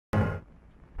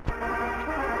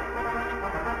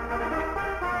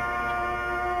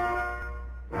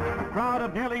crowd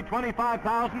of nearly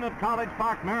 25,000 at College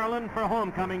Park, Maryland for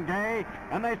homecoming day,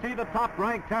 and they see the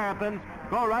top-ranked Terrapins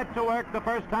go right to work the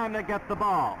first time they get the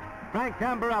ball. Frank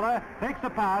Tamburella takes a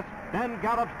pass, then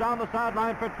gallops down the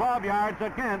sideline for 12 yards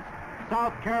against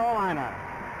South Carolina.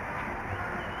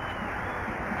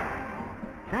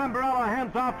 Tamburella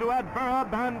hands off to Ed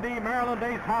Burrup, and the Maryland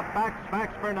ace halfback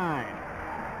smacks for 9.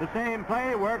 The same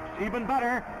play works even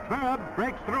better. Burrup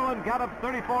breaks through and gallops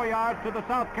 34 yards to the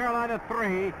South Carolina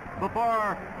 3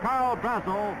 before Carl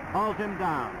Brazel hauls him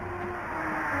down.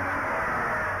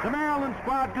 The Maryland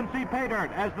squad can see pay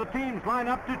dirt as the teams line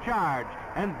up to charge,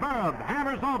 and Burrup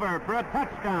hammers over for a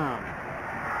touchdown.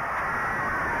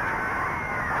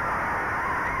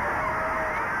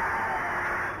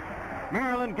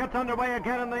 Maryland gets underway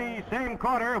again in the same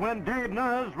quarter when Dave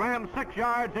Nuz rams 6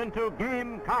 yards into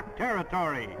Gamecock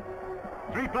territory.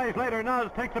 3 plays later,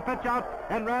 Nuz takes a pitch out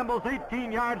and rambles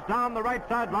 18 yards down the right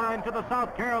sideline to the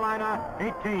South Carolina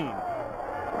 18.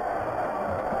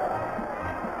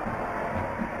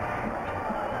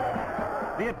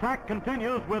 The attack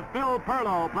continues with Phil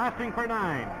Perlow blasting for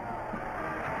 9.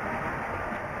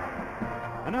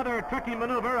 Another tricky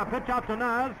maneuver, a pitch out to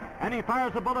Nuz, and he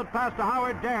fires a bullet pass to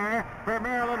Howard Dare for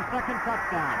Maryland's second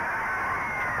touchdown.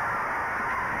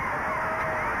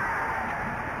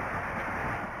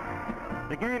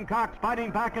 The Gamecocks fighting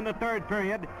back in the third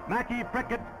period. Mackie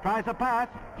Prickett tries a pass.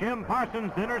 Jim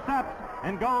Parsons intercepts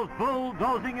and goes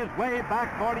bulldozing his way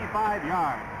back 45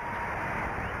 yards.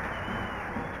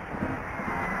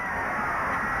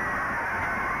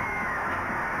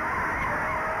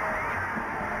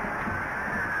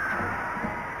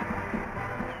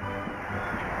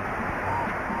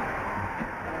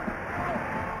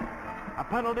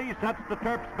 Penalty sets the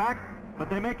Terps back, but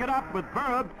they make it up with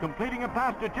Burrup completing a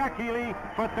pass to Jack Healy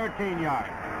for 13 yards.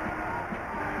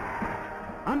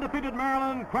 Undefeated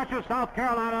Maryland crushes South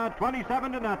Carolina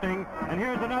 27-0, and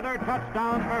here's another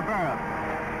touchdown for Burrup.